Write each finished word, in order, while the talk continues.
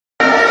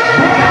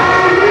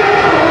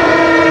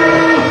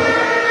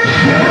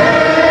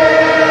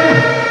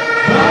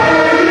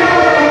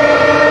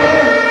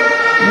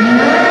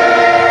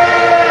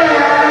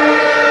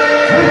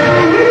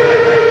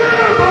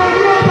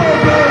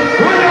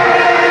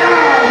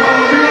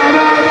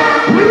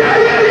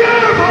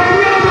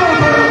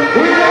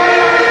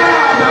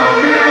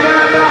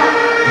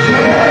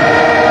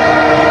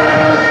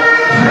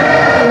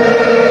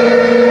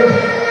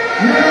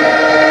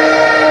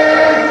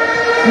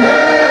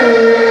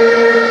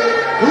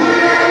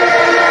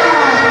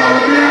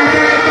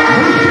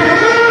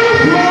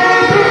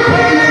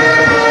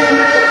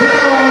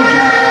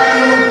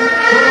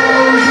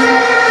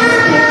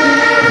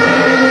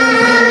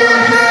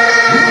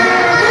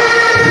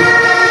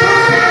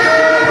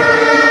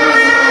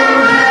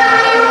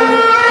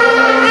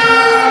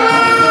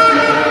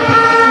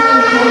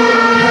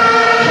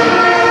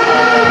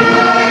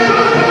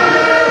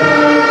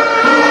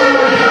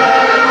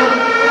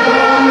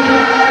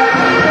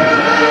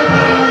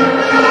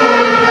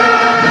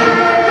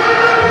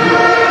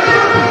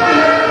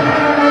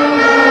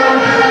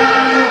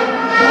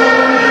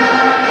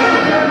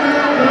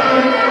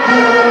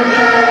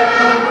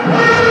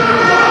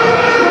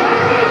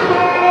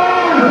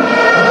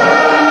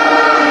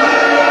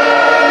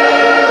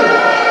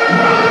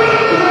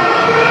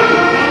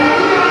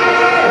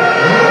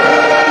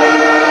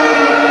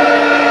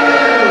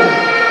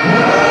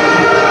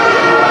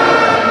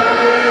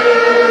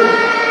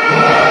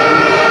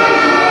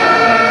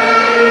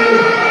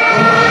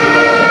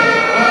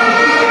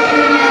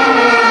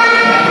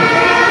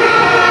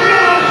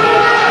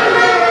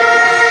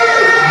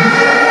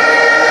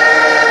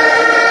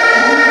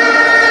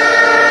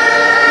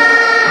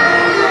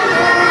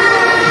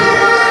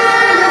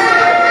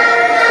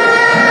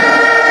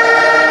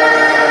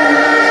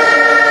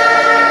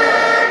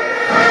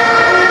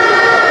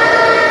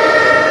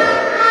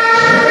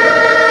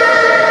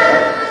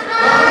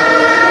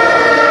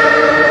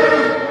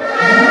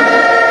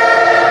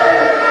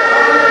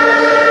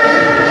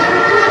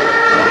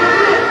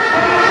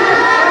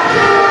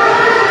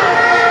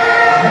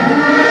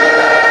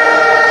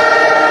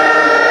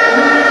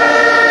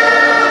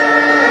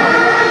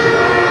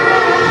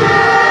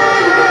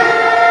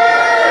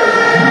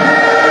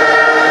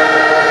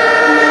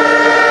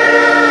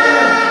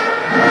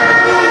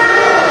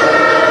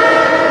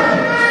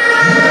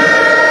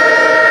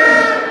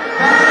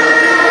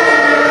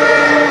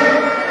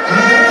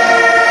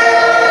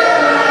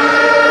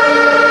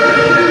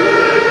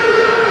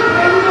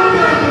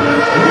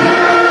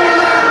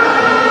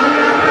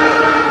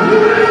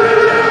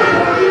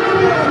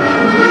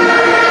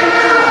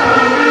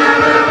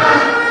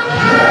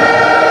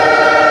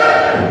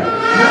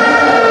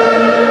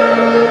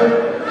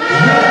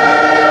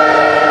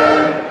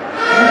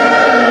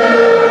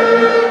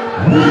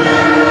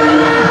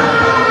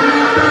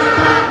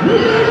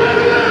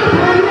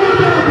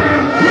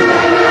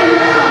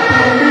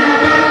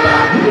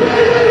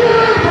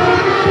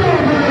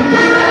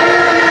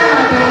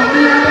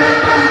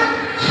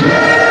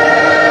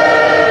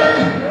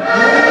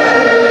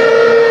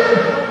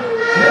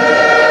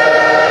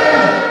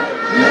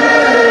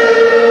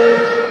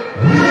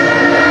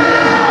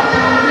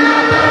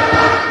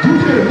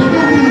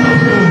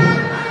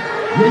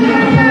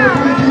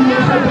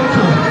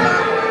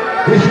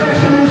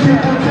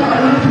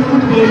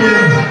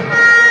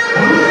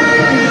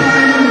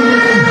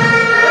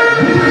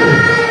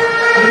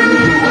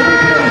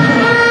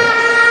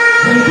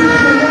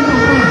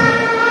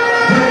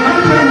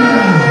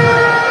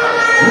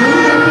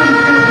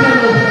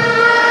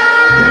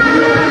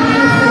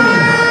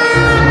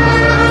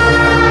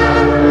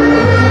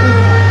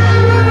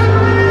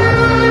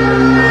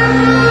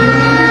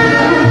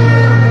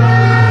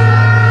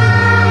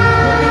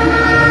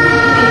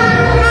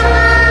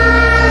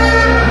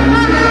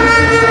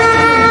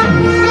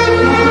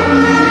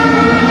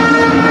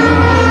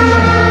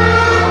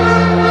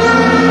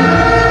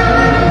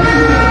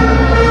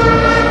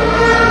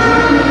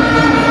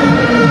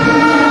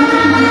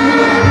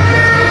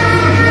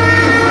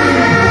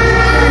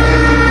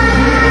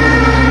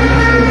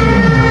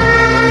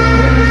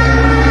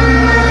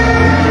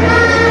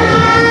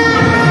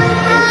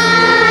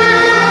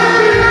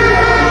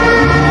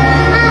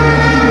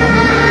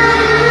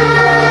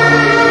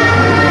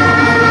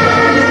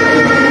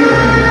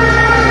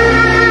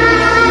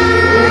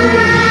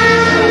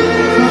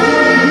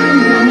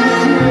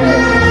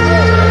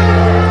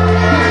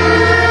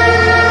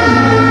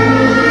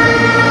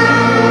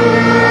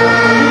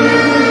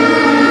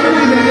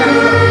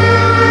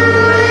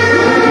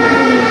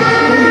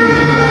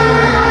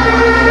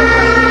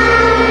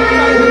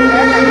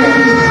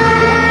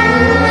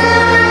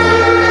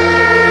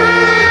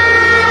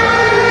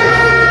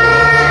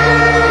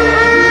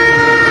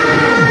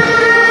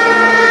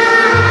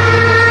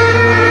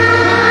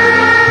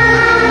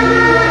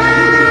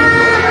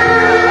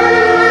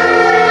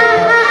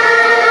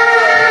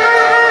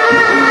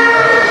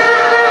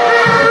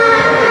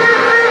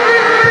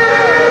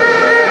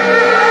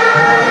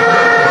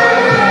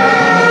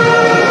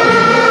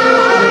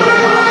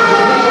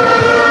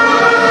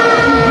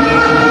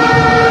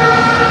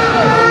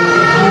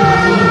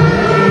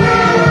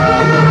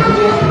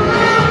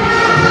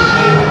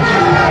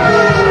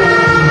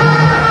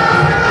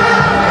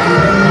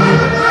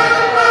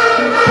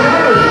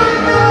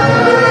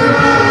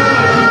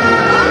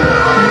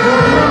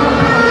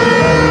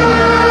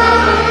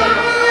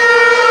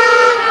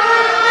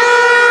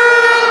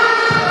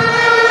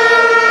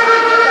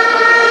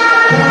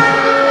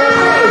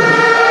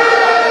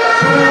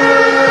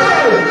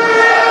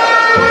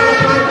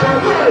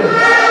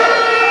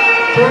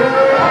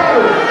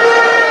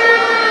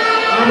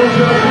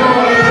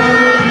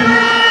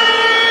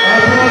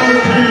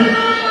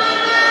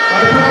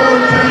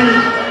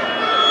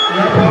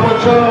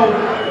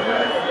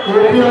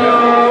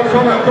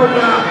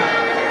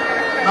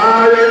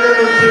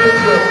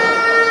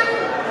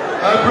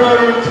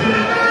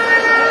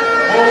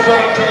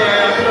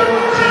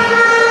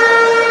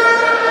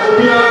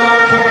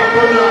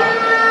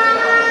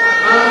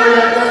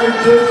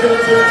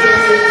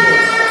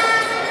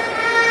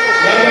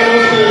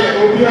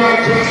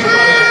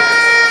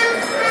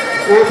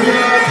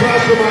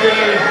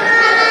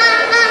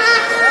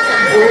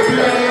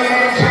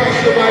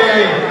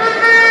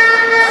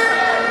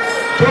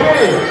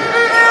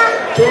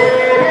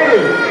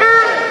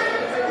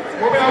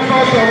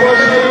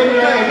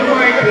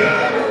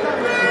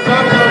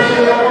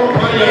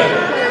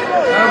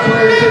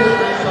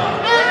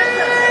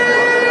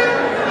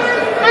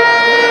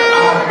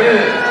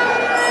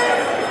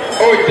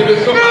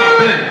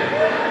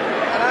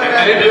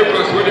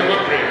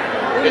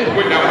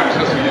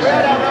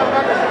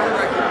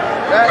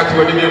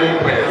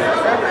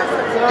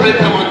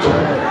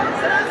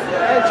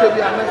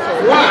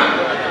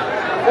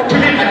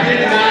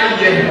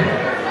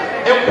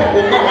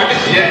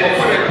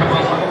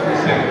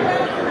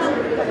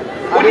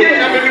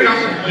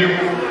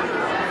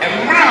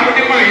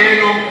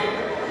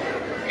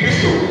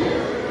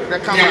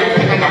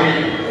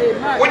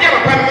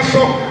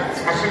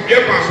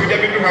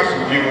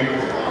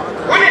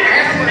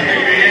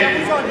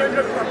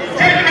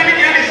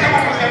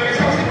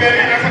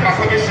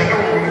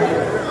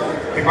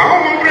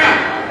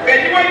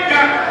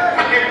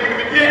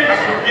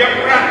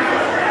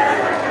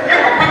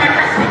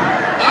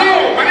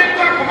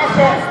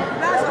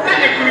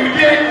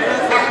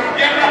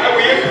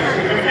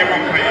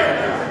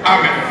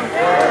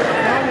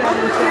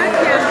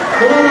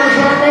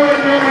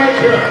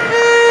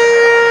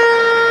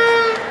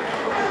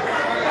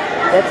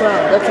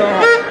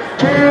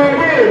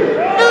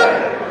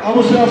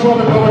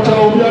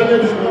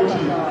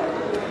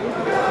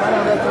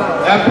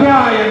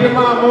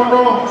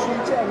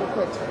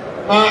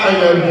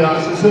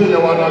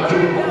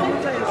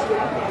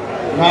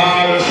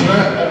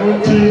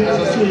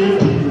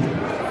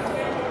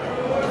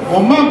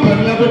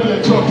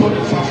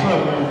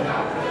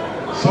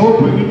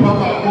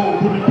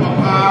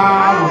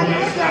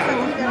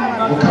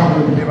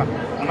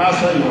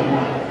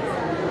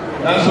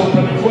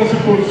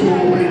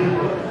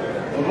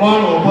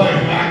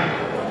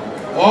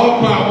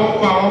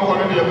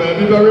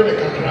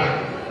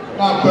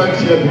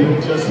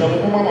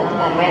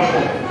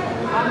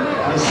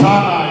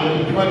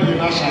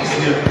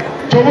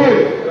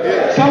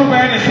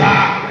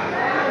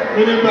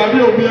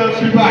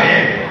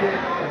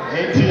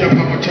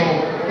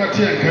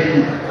Mati and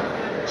Kayu.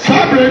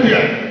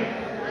 Sabrina,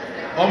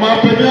 or my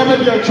penny,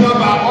 a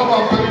trouble, or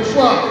my penny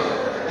swap,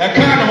 a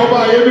can of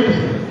my enemy.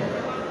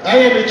 I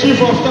am the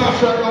chief of staff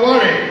from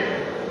Awari.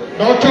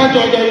 Dr.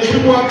 George is the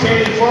one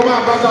telling former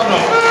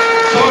ambassador,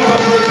 South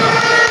Africa.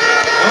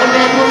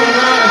 Honorable and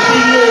I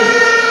see you.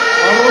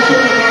 I'm also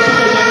the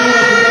president of the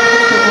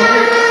United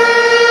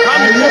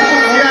I'm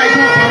looking here. I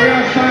go for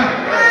your son.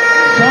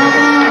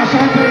 Sama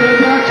Asante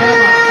Reza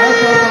Chama.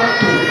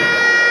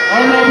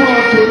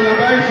 Honorable to the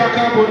Life of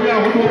Bawumia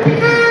Hudu.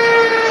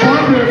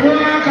 Sabre,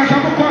 Bola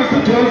Kasabu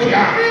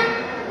Constitution.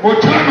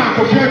 Motama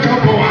Kofia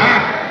Kapoa.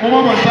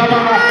 Mama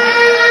Sabana.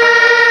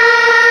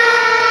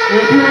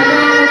 If you are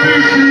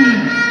BC,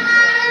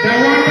 the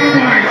one boy,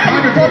 I'm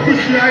a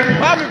focus here.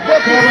 I'm a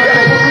focus.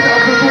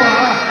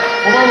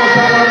 Mama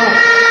Sabana.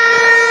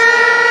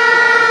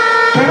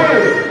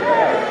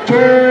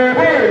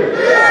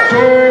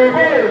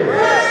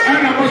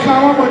 And I'm a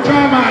Sawa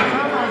Motama.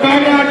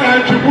 Baya da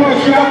Chubo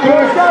Shako.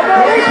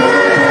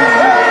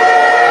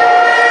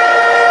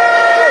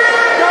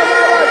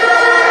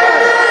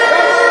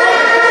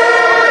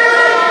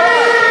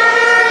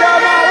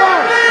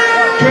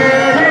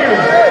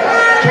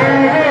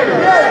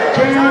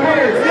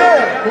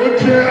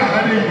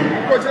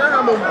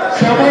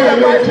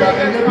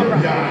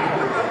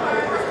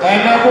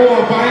 And I'm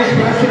vice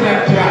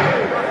president.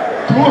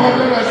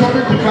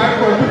 275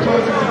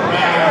 constituencies.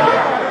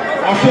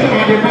 I said,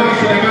 on the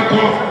boss, and I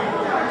got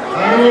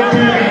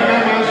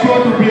Manso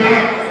Adubia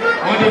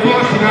on the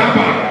boss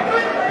number.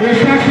 His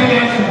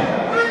Excellency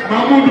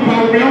Bawumia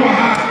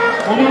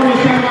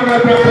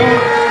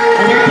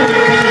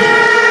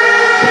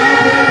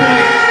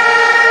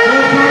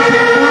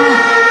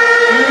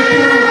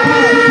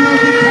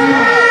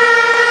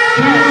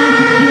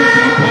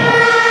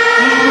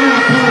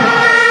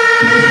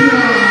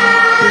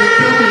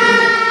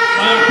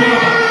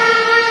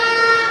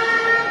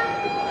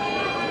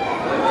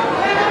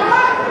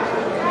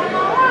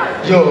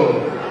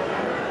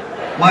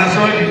Manso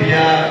Adubia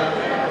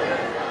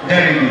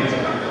Delegates,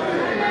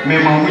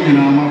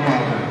 Bawumia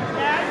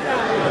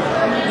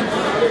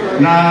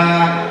na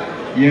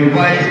your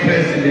vice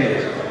president,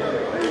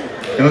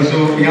 also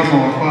Yama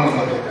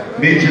Papa,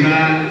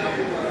 Bejana,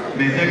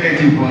 the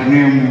executive for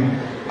name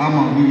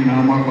Bawumia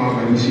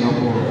Papa in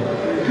Singapore.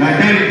 Na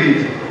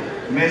delegate,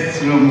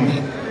 Best Romo,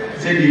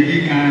 said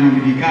he can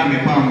become a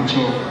palm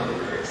chop,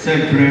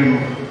 said Premo,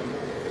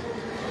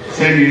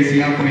 said yes,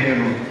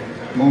 Yapoyano,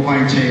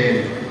 mobile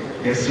chair.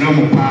 Yes,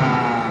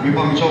 Ramupa, we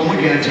want to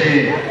money a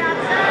chair.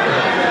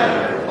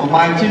 Oh,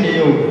 my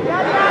Tinio.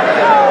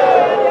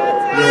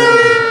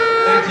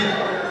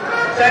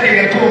 Sending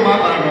a two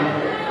mama,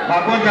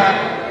 Magonda,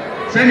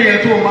 sending a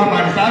two mama,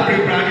 and Sabri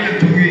Brandon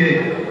to me.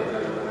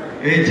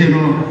 18,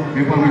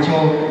 we want to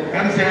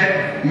come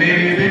say,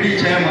 maybe baby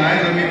chairman,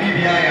 and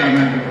maybe I am.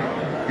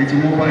 It's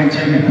mobile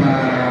chairman,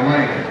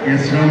 why?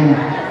 Yes, Ramu.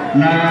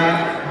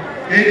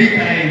 Now, Eddie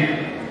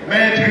kind,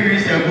 where 3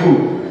 weeks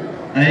ago.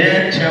 I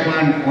am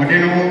chairman of the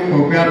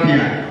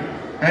Bawumia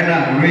and a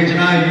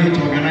regional youth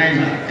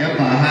organizer.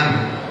 Ebaha,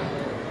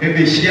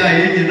 Ebishia,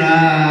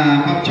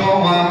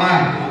 Kapchowama,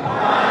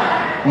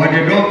 or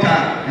the doctor,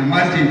 the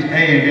master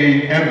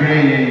every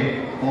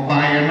or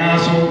by a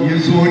naso,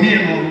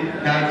 Yusonino,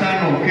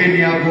 Tatano,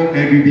 Kenya,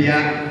 Adubia,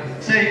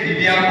 say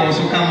Idia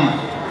also come up.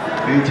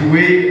 It's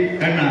way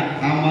and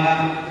Ama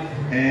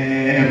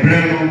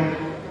Breno,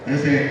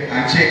 as a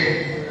check.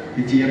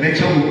 It's a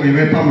lecture with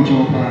a pump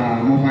job,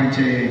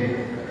 Mopanche.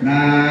 Na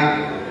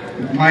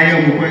Maya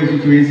Mukwenzi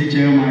to easy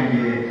chairman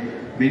here.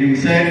 Being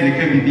said, they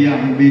can be a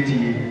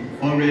mobility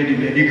already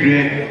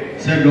declared,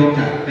 said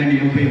doctor, and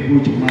you pay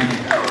good money.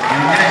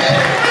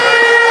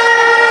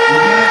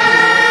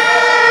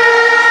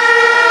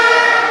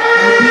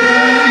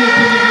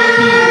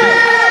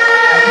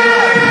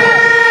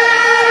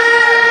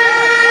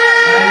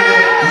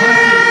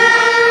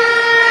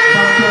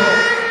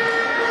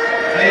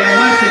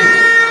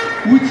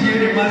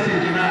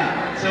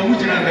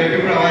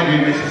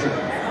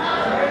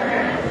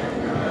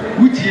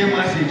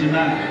 Message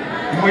now,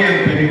 Moya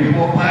Penny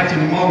for party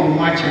more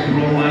much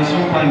from Manso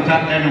Panta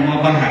and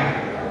Mabaha.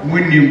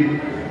 Winning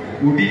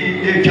would be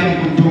a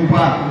jump to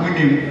park,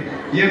 winning.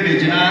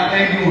 Yevijana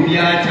and you be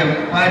at a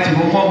party of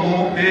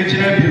Momo,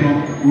 Ejabino,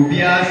 would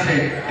be a say,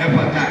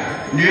 Epata,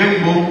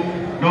 Nemo,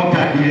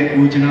 Doctor Dear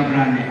Ujana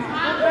Brandi.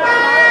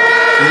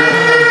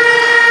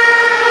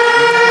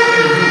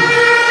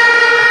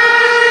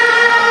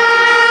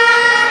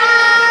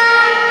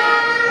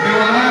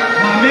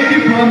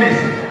 Making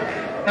promise.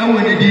 And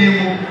when the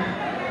demo,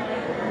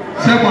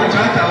 second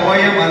charter,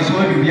 why Manso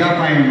Adubia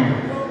fine,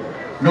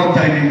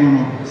 Doctor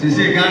Nimono, since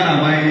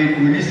Ghana by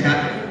Minister,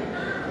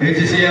 it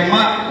is a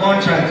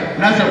contract,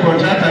 that's a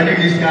contract. I need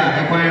this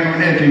guy, acquiring on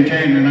net in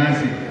China,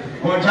 Nancy.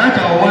 Contract,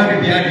 I want to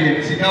be at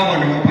the Sikawa,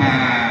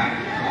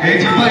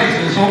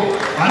 85 so,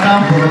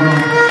 Adam Bruno.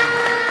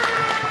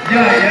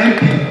 Yeah,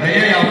 MP, a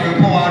year of the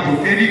Poado,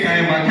 Eddie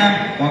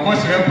Kayamakan, or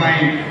was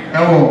replying,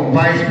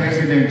 Vice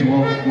President,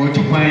 or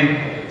to find.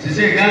 She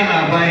said,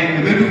 Ghana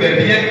buying the little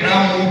baby,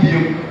 Gram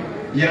Mobium,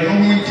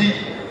 Yanumunti,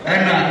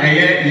 Ena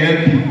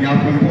MP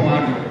Yapon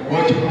Wado,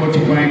 what you want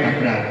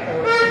Kakra.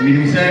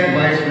 Minister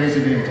Vice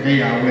President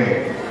aware.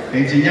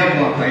 Engineer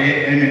Paye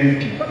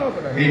NPP.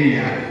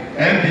 Anyhow,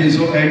 MP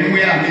so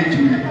anywhere I meet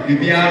to the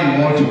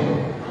beyond water.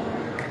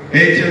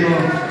 Vice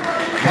President.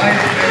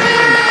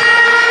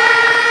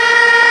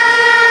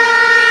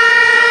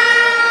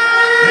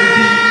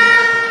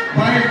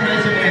 Vice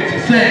President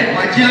said,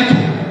 Wajiatu,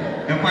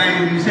 the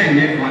final saying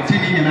it,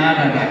 Martini and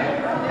Ada.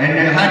 And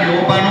they had the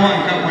open one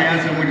come by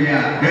somebody.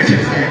 Let's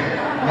just say,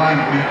 one.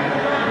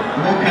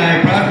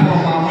 Okay,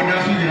 platform, I want to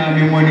see the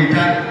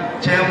monitor,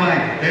 chairman,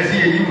 let's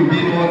see you will be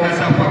the workers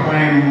of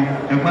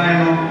the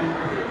final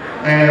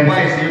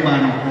vice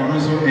chairman or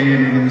also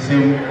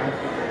himself.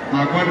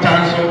 My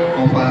contanso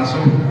of us,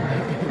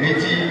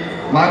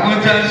 80, my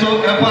contanso,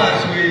 a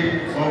pass way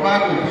or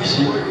back of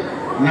Bishi.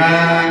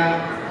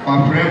 Now, for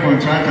friend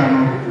contractor,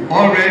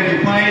 already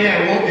fire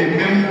walk in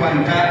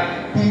Memphanta.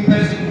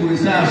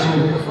 So,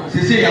 she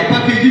say, a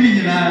package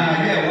in a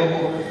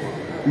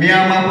me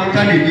and my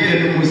mortality,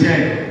 dear Muse, a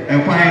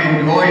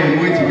fine boy and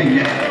wait to be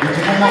here.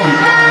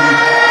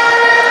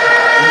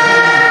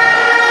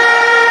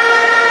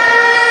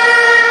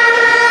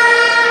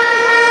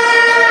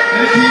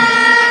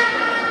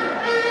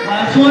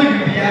 Manso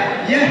Adubia,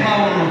 yeah,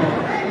 how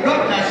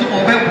doctors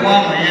over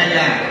one,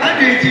 I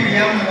did see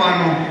young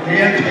one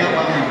here to your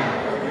mama.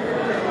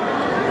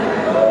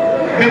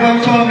 Never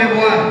saw me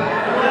one.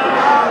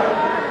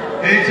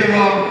 It's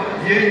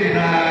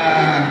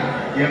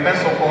your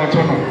best of all.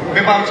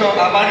 Remember, so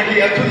about the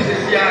year 2 years,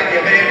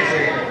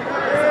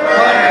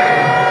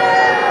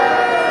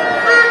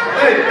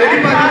 hey,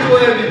 anybody so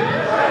heavy?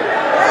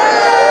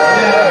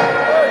 Yeah,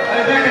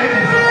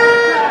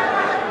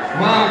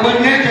 wow, what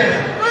nature?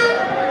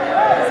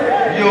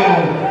 Yo,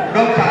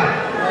 doctor,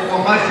 or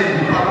message,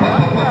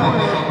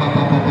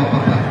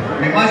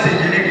 the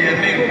message in the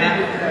America,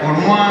 or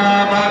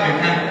one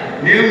Babica,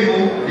 they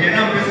move, they are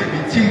not busy.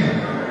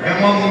 And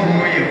one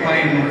more way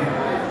fine.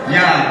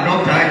 Yeah,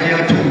 Doctor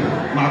Ajia too.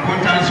 My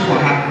contact so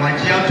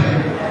Wajia too.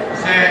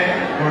 Say,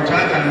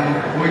 contract and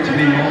wait to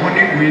be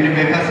money with the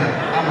Becassa.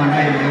 I'm an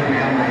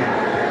idea.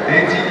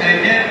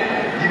 And yet,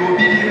 he will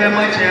be the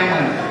member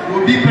chairman,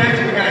 will be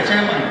president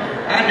chairman.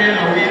 I don't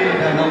know whether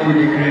that I will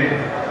declare.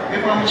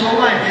 If I'm so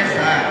like yes,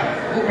 sir,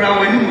 who crowd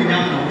when you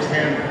know,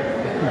 stand.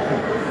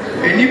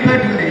 Any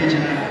person,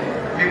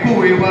 the go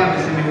we want to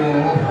see the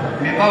war.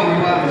 Me ba we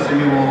wa me se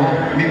me wo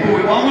me go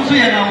we wa mo so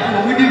ya na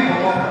nfo we di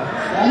nfo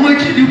o mo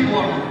chi di fo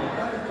no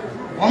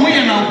o mo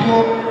ya na nfo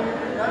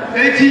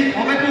eti o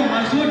be ko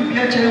Manso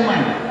Adubia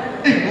chairman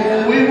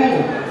o we wo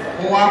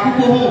o wa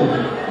kuko ho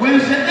we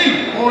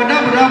say o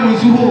da bu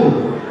zu ho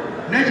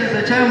na je se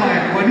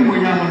chairman wani mo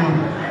nya mo no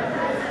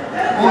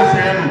o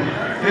se no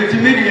eti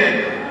me die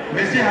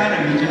me se ha na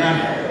mi jina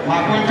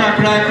ma contact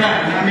plaka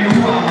na mi hu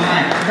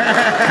amai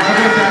ma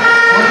contact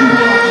o du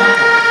ho amai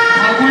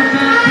ma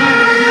contact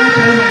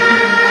chairman.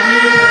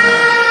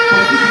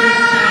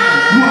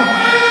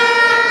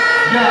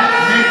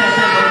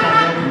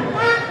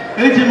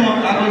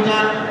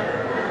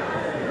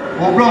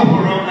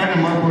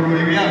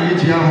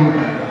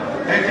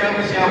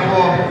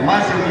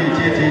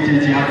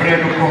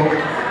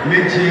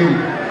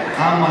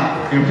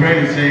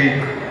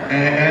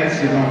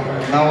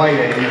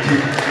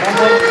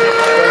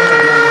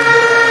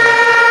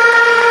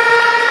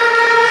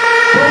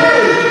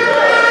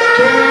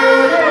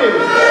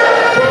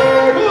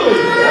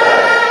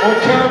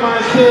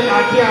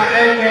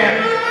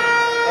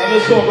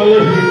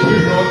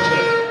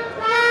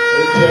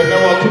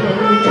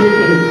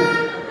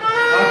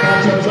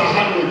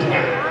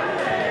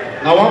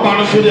 Now, one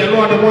man should have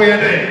gone the boy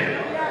and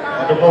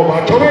the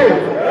mobile. Toby,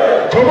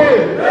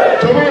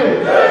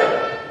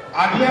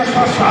 Adia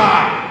Sasa.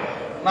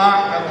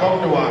 Now, I come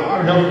to one.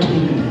 I don't know.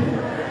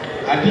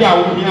 Adia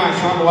will be a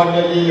son one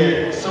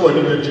day, so a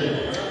little bit.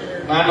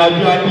 And I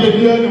do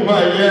idea the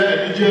way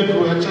and the jail to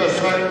a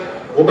chest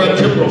over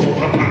temple for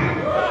Papa.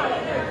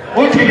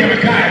 What in the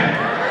kind?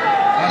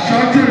 I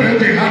started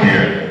ready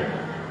here.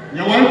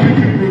 You want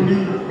people to do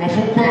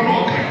for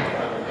Quanoka.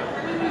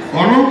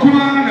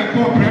 Orokuma na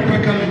kwa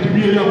practical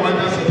degree ya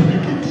wanja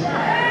certificate.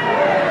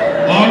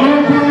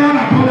 Orokuma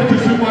na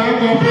politics wa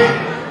gopa.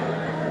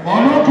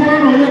 Orokuma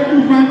no ye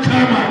movement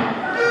chairman.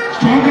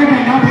 Stronger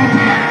than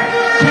Apata.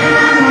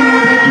 Chairman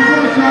of the Tugo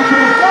Sako.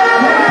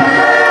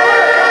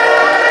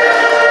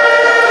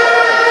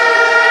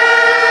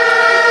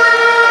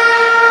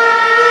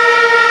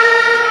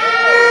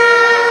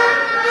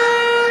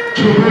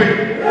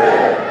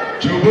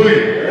 Chubui.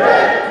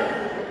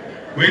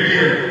 Wait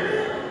here.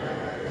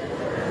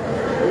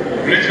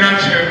 Regional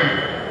chairman,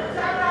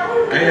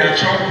 I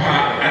chopper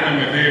and I'm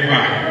a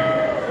neighbor.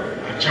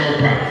 A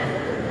chopper.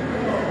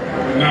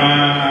 Na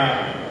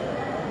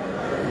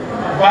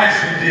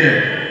vice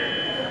there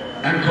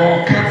and go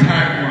cut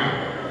time one,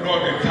 not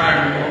the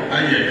time I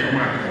hear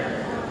command.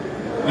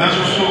 That's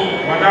also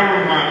Madame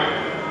Roma.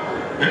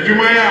 And you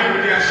may have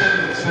what they are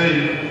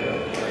saying.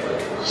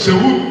 So,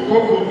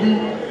 who do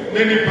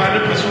many bad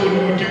person who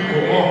do go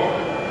on?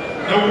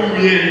 No,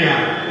 we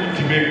are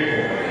ultimate.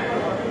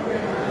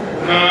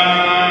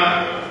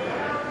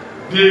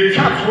 The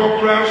cat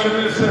walk around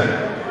and said,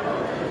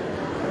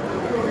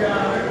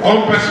 on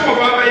person of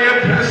our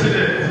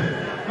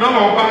president, no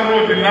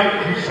Obama the land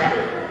cruiser.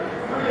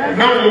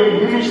 No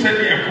who said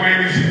the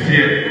appointment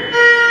here.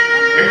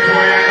 If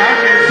I am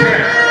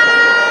said,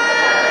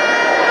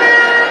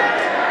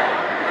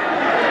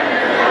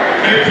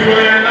 if I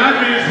am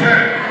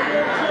said,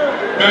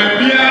 but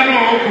piano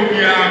or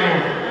piano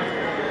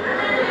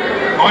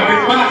on the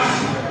bus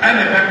and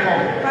the back.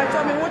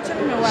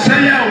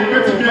 Say I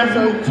will to be able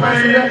to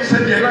play,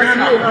 said the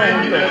kind of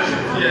playing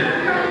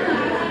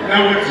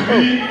now it's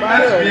me,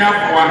 that's me up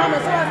one.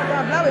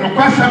 No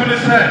question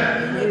said,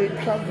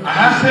 I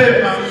say,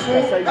 Manso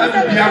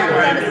Adubia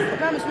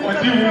what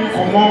do you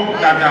come on,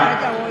 Dada?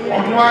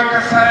 Or no,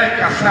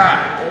 Kasa,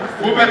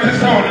 who better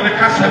sound in the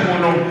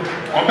Casamono,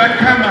 or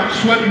Beckham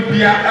Manso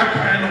Adubia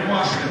and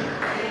Watson.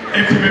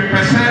 If you may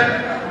present,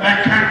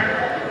 I can't,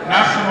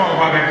 that's all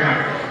what I can.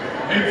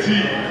 It's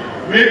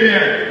maybe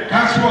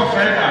Council of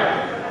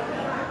Federal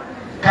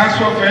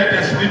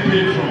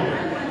sleeping from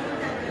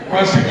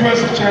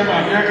constituency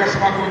chairman, Yakas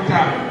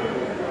Makunta,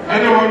 and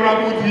the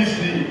Honorable DC.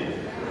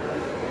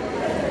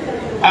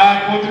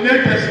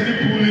 Coordinators in the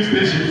police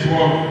station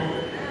for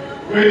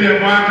where the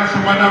Marcus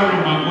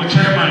Madame or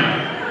chairman,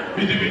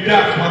 we did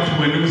that what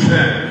when you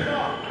said,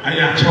 I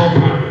am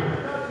chopper,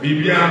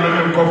 maybe I'm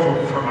not going for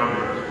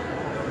family.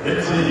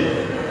 It's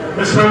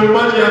Mr.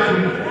 Madiatu,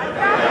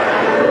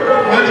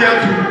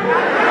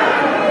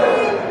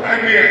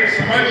 and yes,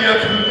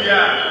 Madiatu,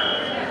 yeah.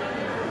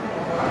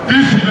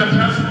 This is the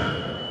transfer.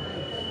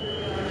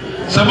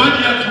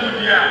 Samadiatu,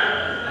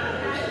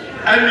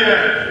 yeah, and yeah.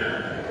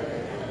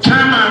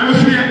 Chairman, we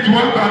see it to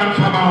work on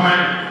from our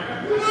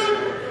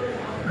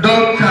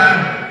Dr.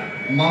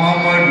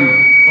 Bawumia.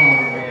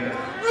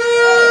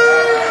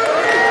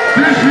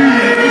 This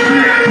year, we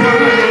see it to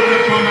work on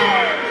from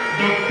our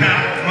Dr.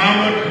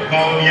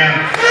 Bawumia.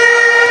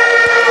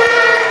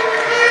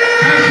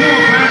 Council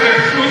of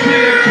Fathers, we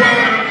see it to work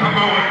on from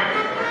our.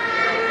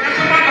 That's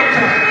a matter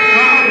of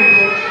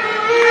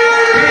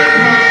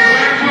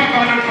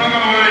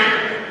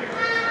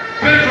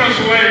Petros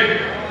way.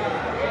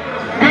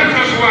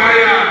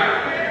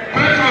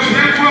 Petros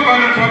went to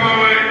about from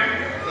away.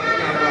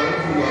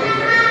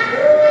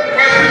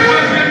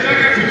 What's the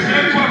executive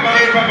sent to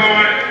about from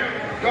away?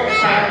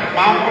 Dr.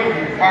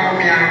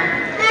 Bawumia.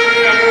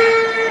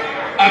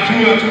 Atu.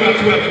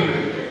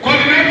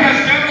 Coordinators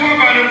sent to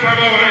about from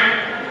away.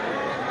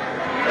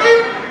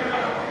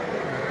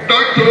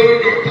 Dr.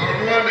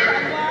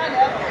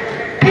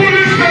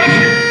 Police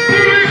station.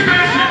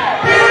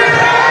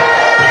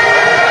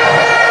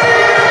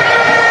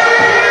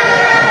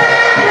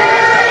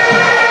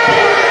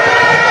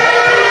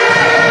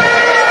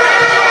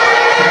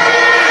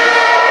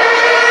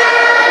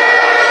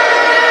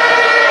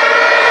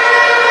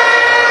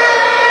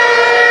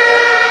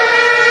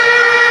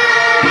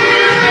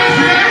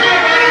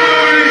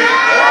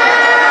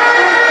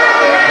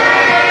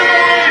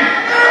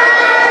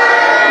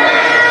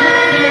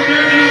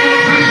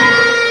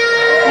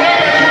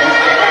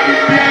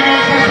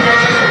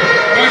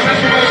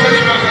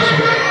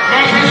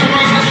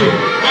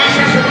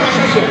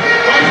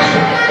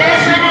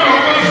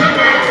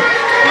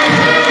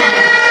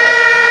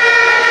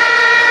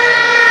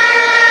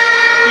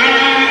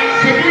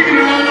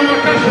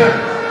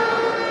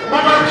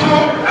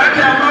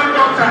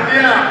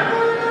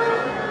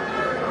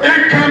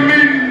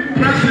 Incoming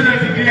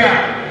president here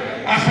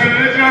as a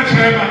regional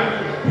chairman,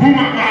 whom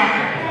am I?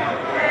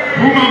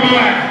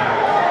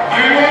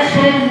 I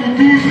also would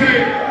do say,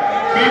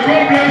 may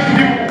God bless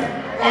you.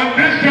 On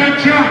this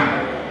juncture,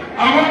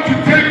 I want to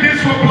take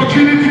this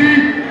opportunity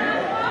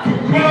to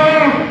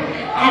call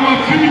our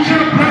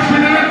future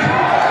president,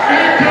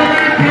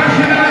 incoming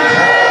president,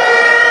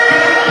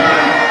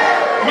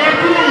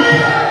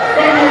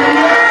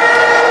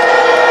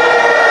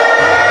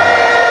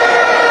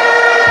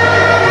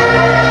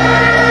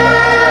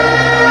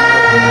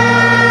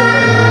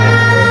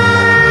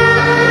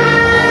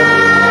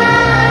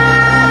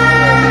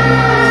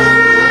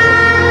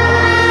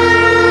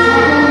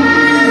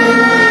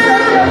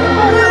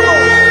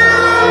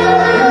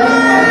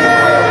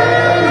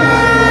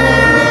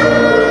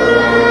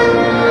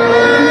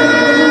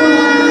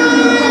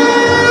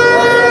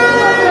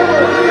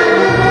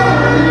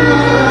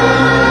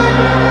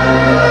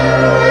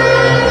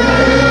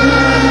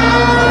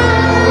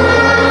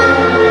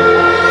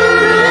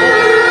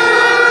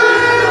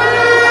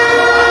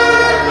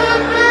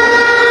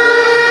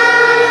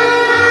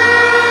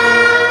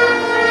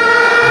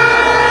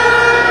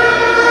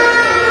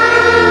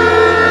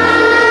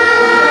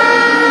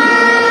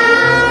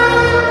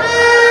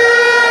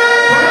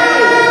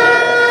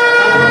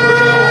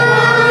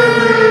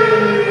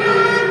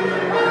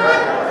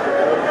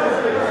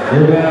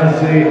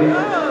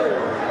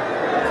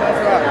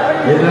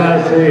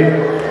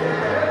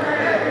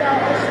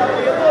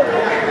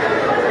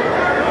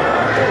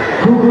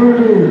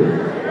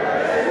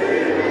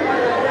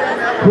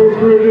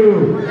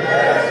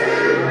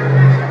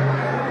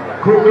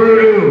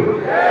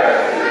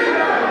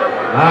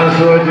 Manso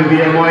Manso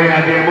Adubia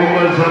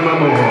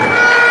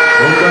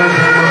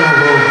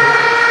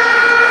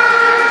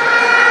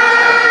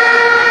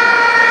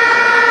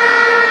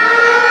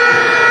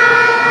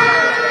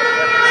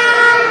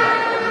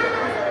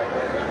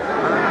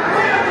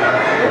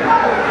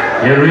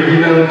your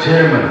regional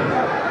chairman,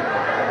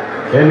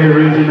 any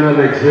regional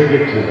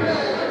executives,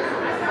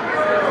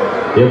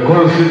 your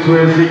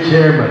constituency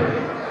chairman,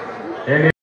 any